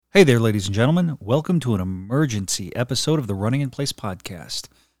Hey there, ladies and gentlemen. Welcome to an emergency episode of the Running in Place podcast,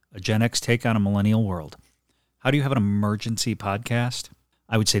 a Gen X take on a millennial world. How do you have an emergency podcast?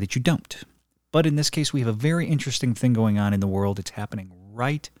 I would say that you don't. But in this case, we have a very interesting thing going on in the world. It's happening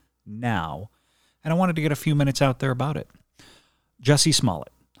right now, and I wanted to get a few minutes out there about it. Jussie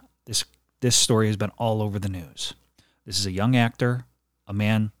Smollett. This story has been all over the news. This is a young actor, a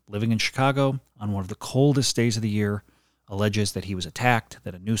man living in Chicago on one of the coldest days of the year, alleges that he was attacked,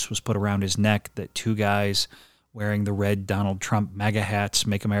 that a noose was put around his neck, that two guys wearing the red Donald Trump MAGA hats,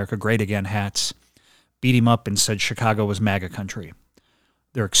 Make America Great Again hats, beat him up and said Chicago was MAGA country.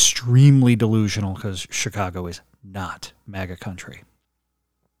 They're extremely delusional because Chicago is not MAGA country.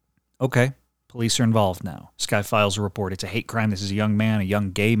 Okay, police are involved now. Sky files a report. It's a hate crime. This is a young man, a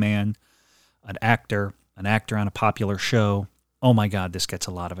young gay man, an actor on a popular show. Oh my God, this gets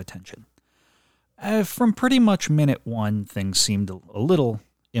a lot of attention. From pretty much minute one, things seemed a little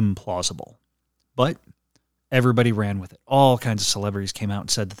implausible. But everybody ran with it. All kinds of celebrities came out and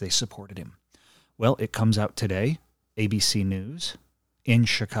said that they supported him. Well, it comes out today, ABC News in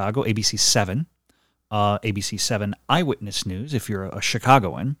Chicago, ABC 7, ABC 7 Eyewitness News, if you're a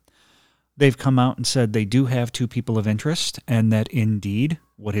Chicagoan. They've come out and said they do have two people of interest, and that indeed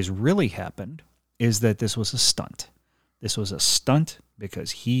what has really happened is that this was a stunt. This was a stunt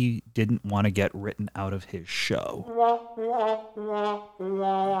because he didn't want to get written out of his show.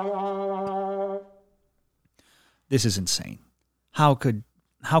 This is insane. How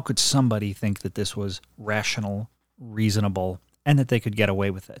could somebody think that this was rational, reasonable, and that they could get away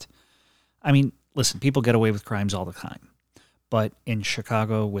with it? I mean, listen, people get away with crimes all the time. But in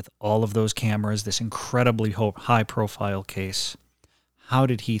Chicago, with all of those cameras, this incredibly high-profile case, how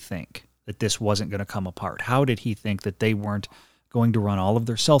did he think that this wasn't going to come apart? How did he think that they weren't going to run all of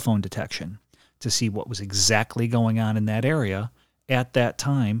their cell phone detection to see what was exactly going on in that area at that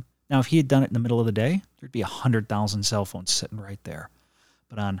time? Now, if he had done it in the middle of the day, there'd be 100,000 cell phones sitting right there.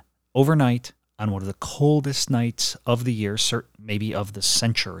 But on overnight, on one of the coldest nights of the year, maybe of the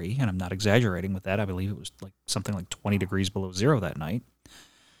century, and I'm not exaggerating with that, I believe it was like something like 20 degrees below zero that night,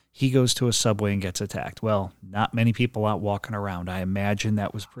 he goes to a subway and gets attacked. Well, not many people out walking around. I imagine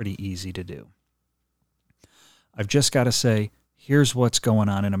that was pretty easy to do. I've just got to say, here's what's going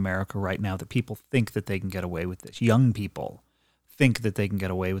on in America right now, that people think that they can get away with this. Young people think that they can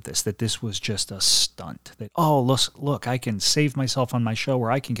get away with this, that this was just a stunt. That, oh, look, I can save myself on my show,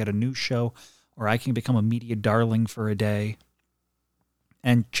 or I can get a new show, or I can become a media darling for a day.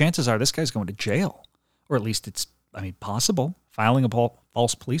 And chances are this guy's going to jail, or at least it's possible. Filing a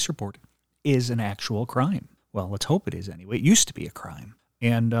false police report is an actual crime. Well, let's hope it is anyway. It used to be a crime,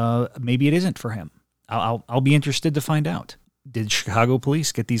 and maybe it isn't for him. I'll be interested to find out. Did Chicago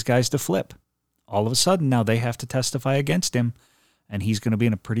police get these guys to flip? All of a sudden, now they have to testify against him, and he's going to be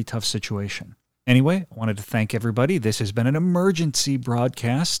in a pretty tough situation. Anyway, I wanted to thank everybody. This has been an emergency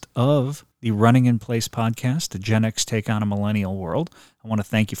broadcast of the Running in Place podcast, a Gen X take on a millennial world. I want to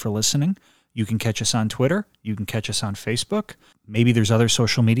thank you for listening. You can catch us on Twitter. You can catch us on Facebook. Maybe there's other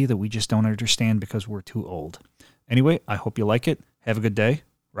social media that we just don't understand because we're too old. Anyway, I hope you like it. Have a good day.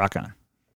 Rock on.